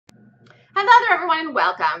Hello there, everyone, and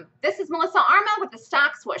welcome. This is Melissa Armo with the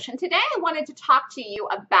Stock Swoosh, and today I wanted to talk to you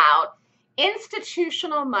about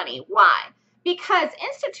institutional money. Why? Because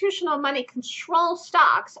institutional money controls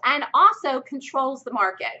stocks and also controls the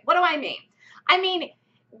market. What do I mean? I mean,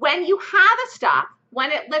 when you have a stock, when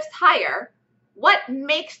it lifts higher, what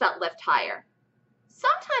makes that lift higher?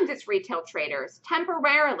 Sometimes it's retail traders,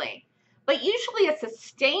 temporarily. But usually a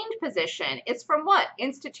sustained position is from what?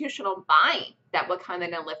 Institutional buying that will come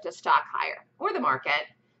in and lift a stock higher, or the market.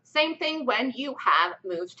 Same thing when you have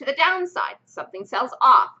moves to the downside. Something sells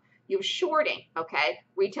off. You have shorting, okay?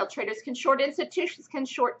 Retail traders can short, institutions can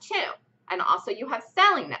short too. And also you have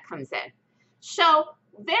selling that comes in. So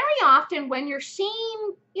very often when you're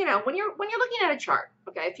seeing, when you're looking at a chart,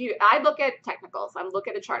 okay? I look at technicals, I look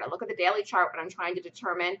at a chart, I look at the daily chart when I'm trying to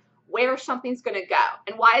determine where something's going to go.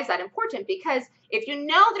 And why is that important? Because if you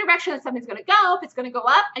know the direction that something's going to go, if it's going to go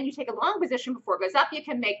up and you take a long position before it goes up, you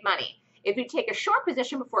can make money. If you take a short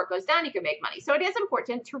position before it goes down, you can make money. So it is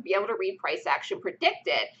important to be able to read price action, predict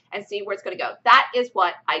it, and see where it's going to go. That is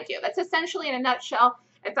what I do. That's essentially in a nutshell.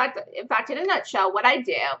 In fact, in a nutshell, what I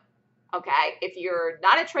do, okay, if you're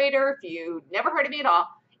not a trader, if you've never heard of me at all,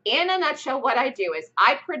 in a nutshell, what I do is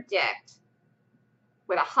I predict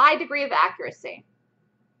with a high degree of accuracy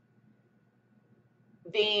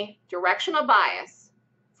the directional bias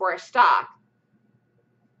for a stock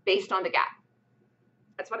based on the gap.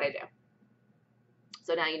 That's what I do.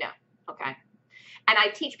 So now you know, okay? And I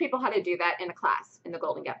teach people how to do that in a class, in the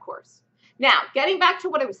Golden Gap course. Now, getting back to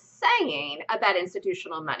what I was saying about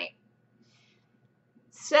institutional money.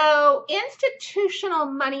 So institutional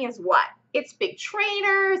money is what? It's big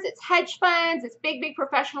traders, it's hedge funds, it's big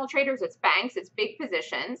professional traders, it's banks, it's big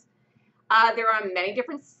positions. There are many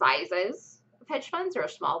different sizes of hedge funds. There are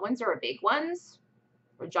small ones, there are big ones,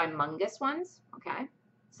 or gigumongous ones, okay?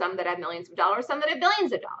 Some that have millions of dollars, some that have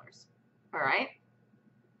billions of dollars, all right?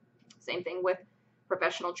 Same thing with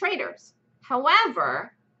professional traders.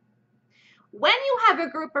 However, when you have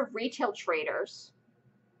a group of retail traders,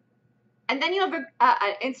 and then you have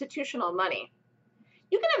an institutional money,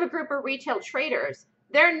 you can have a group of retail traders.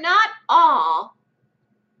 They're not all,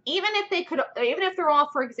 even if they're all,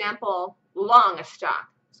 for example, long a stock.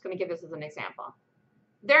 I'm just going to give this as an example.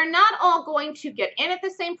 They're not all going to get in at the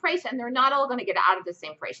same price, and they're not all going to get out at the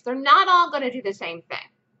same price. They're not all going to do the same thing.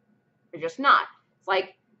 They're just not. It's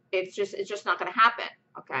like it's just not going to happen.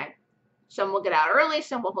 Okay. Some will get out early.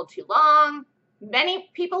 Some will hold too long. Many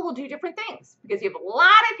people will do different things because you have a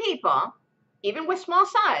lot of people. Even with small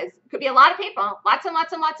size, it could be a lot of people, lots and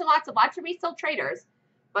lots of retail traders,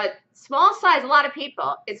 but small size, a lot of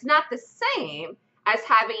people, it's not the same as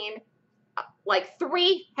having like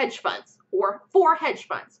 3 hedge funds or 4 hedge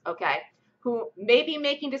funds, okay, who may be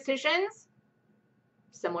making decisions,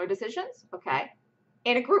 similar decisions, okay,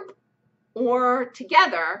 in a group or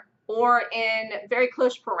together or in very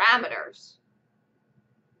close parameters.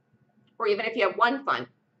 Or even if you have one fund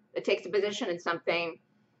that takes a position in something,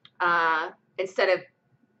 instead of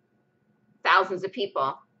thousands of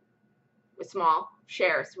people with small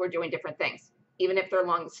shares who are doing different things, even if they're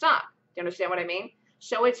long the stock. Do you understand what I mean?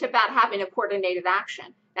 So it's about having a coordinated action.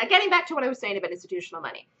 Now, getting back to what I was saying about institutional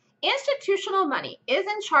money. Institutional money is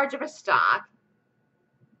in charge of a stock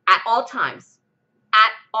at all times.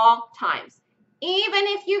 At all times. Even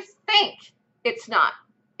if you think it's not,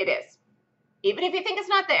 it is. Even if you think it's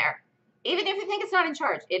not there. Even if you think it's not in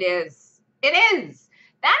charge, it is. It is.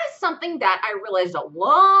 That is something that I realized a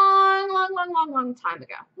long time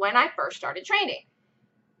ago when I first started trading.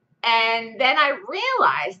 And then I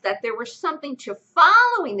realized that there was something to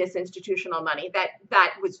following this institutional money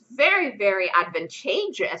that was very, very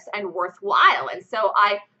advantageous and worthwhile. And so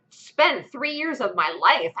I spent 3 years of my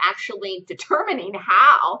life actually determining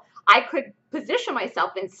how I could position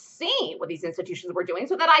myself and see what these institutions were doing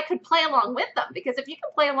so that I could play along with them. Because if you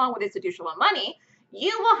can play along with institutional money,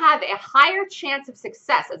 you will have a higher chance of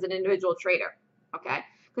success as an individual trader, okay?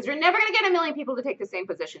 Because you're never going to get a million people to take the same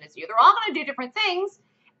position as you. They're all going to do different things.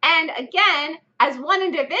 And again, as one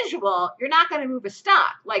individual, you're not going to move a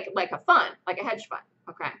stock like a fund, like a hedge fund,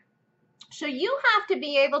 okay? So you have to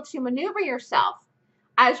be able to maneuver yourself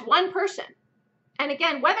as one person. And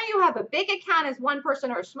again, whether you have a big account as one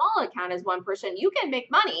person or a small account as one person, you can make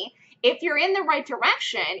money if you're in the right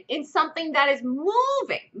direction in something that is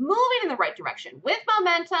moving in the right direction with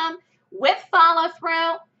momentum, with follow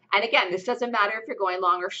through. And again, this doesn't matter if you're going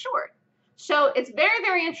long or short. So it's very,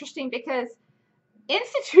 very interesting because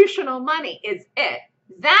institutional money is it.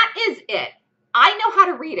 That is it. I know how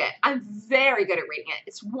to read it. I'm very good at reading it.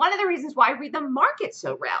 It's one of the reasons why I read the market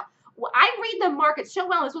so well. Well, I read the market so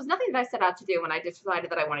well. This was nothing that I set out to do when I decided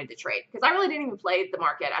that I wanted to trade, because I really didn't even play the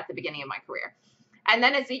market at the beginning of my career. And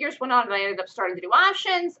then as the years went on and I ended up starting to do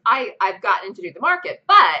options, I've gotten to do the market.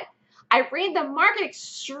 But I read the market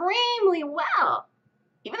extremely well.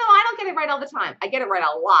 Even though I don't get it right all the time, I get it right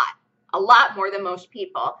a lot more than most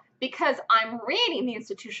people, because I'm reading the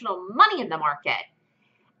institutional money in the market.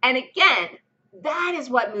 And again, that is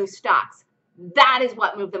what moves stocks. That is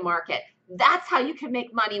what moved the market. That's how you can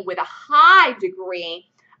make money with a high degree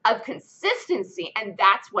of consistency, and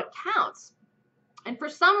that's what counts. And for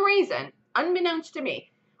some reason, unbeknownst to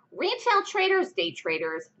me, retail traders, day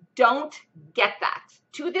traders, don't get that.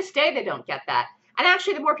 To this day, they don't get that. And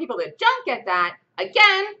actually, the more people that don't get that,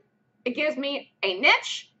 again, it gives me a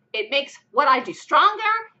niche. It makes what I do stronger.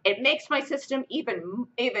 It makes my system even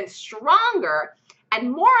stronger and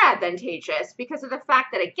more advantageous, because of the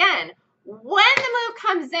fact that, again, when the move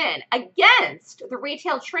comes in against the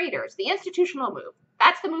retail traders, the institutional move,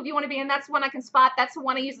 that's the move you want to be in. That's the one I can spot. That's the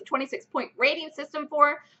one I use the 26-point rating system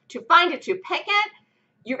for, to find it, to pick it.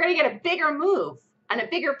 You're going to get a bigger move and a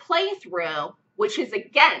bigger playthrough, which is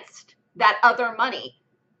against that other money.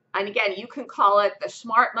 And again, you can call it the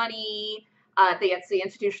smart money, it's the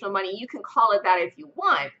institutional money. You can call it that if you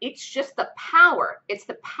want. It's just the power. It's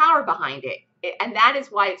the power behind it. And that is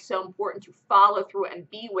why it's so important to follow through and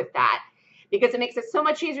be with that, because it makes it so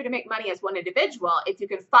much easier to make money as one individual if you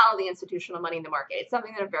can follow the institutional money in the market. It's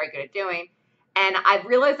something that I'm very good at doing. And I've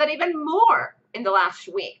realized that even more in the last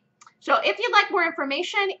week. So if you'd like more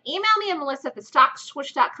information, email me at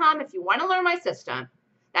melissa@thestockswoosh.com. If you want to learn my system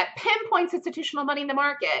that pinpoints institutional money in the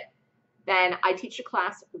market, then I teach a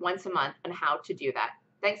class once a month on how to do that.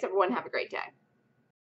 Thanks, everyone. Have a great day.